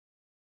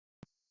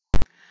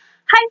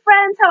Hi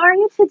friends, how are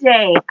you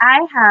today?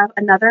 I have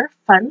another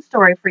fun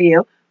story for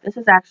you. This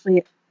is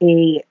actually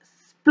a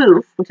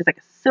spoof, which is like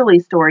a silly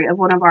story of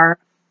one of our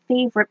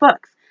favorite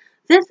books.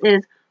 This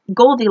is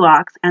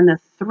Goldilocks and the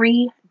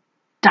Three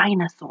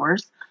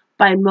Dinosaurs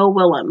by Mo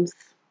Willems.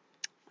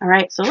 All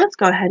right, so let's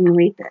go ahead and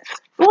read this.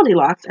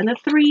 Goldilocks and the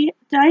Three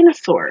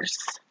Dinosaurs.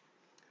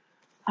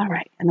 All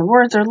right, and the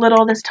words are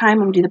little this time.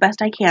 I'm going to do the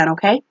best I can,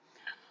 okay?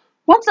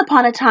 Once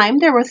upon a time,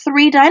 there were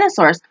three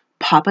dinosaurs.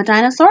 Papa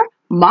Dinosaur,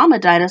 Mama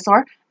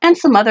Dinosaur, and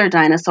some other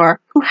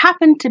dinosaur who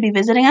happened to be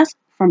visiting us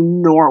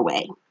from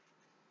Norway.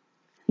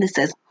 This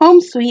is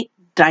Home Sweet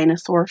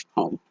Dinosaur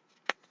Home.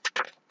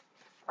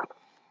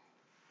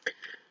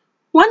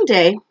 One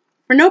day,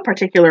 for no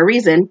particular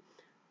reason,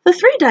 the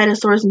three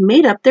dinosaurs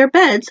made up their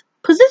beds,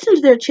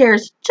 positioned their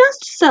chairs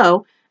just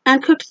so,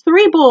 and cooked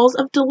 3 bowls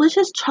of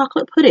delicious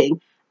chocolate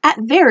pudding at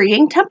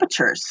varying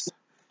temperatures.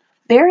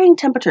 Varying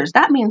temperatures,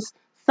 that means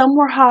some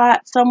were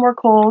hot, some were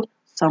cold,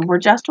 some were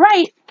just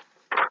right.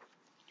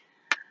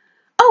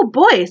 "Oh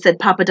boy," said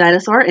Papa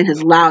Dinosaur in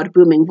his loud,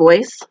 booming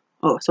voice.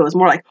 Oh, so it was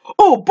more like,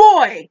 "Oh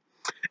boy,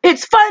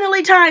 it's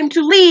finally time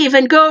to leave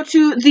and go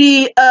to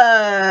the,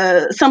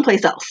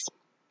 someplace else."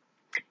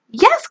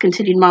 "Yes,"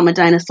 continued Mama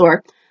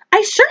Dinosaur,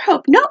 "I sure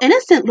hope no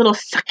innocent little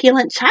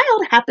succulent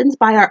child happens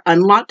by our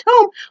unlocked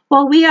home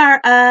while we are,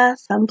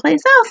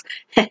 someplace else."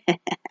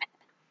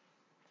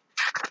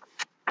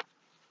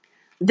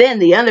 Then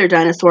the other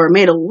dinosaur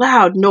made a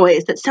loud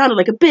noise that sounded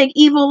like a big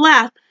evil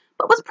laugh,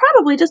 but was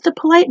probably just a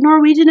polite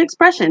Norwegian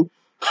expression.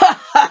 Ha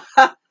ha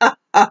ha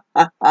ha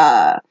ha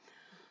ha.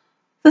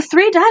 The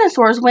three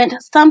dinosaurs went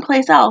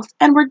someplace else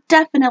and were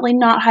definitely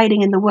not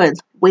hiding in the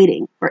woods,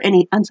 waiting for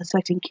any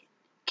unsuspecting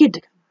kid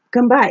to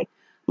come by.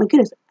 My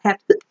goodness, I have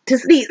to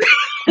sneeze.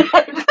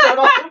 I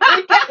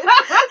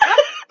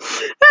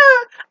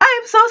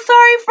am so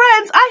sorry,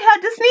 friends. I had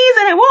to sneeze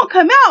and it won't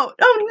come out.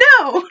 Oh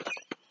no.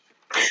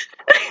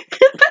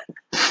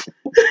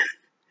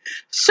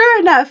 Sure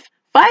enough,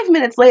 5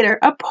 minutes later,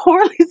 a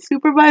poorly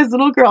supervised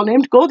little girl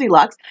named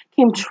Goldilocks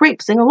came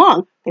traipsing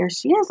along. There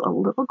she is, a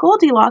little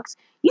Goldilocks.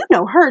 You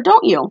know her,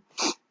 don't you?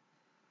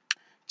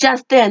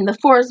 Just then, the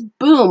forest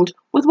boomed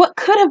with what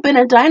could have been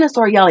a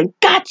dinosaur yelling,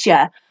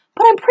 "Gotcha!"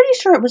 But I'm pretty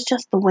sure it was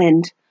just the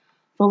wind.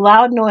 The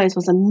loud noise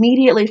was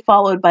immediately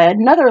followed by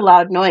another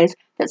loud noise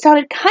that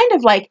sounded kind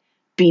of like,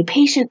 "Be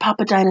patient,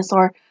 Papa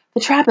Dinosaur.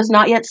 The trap is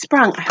not yet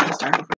sprung." I have to start over.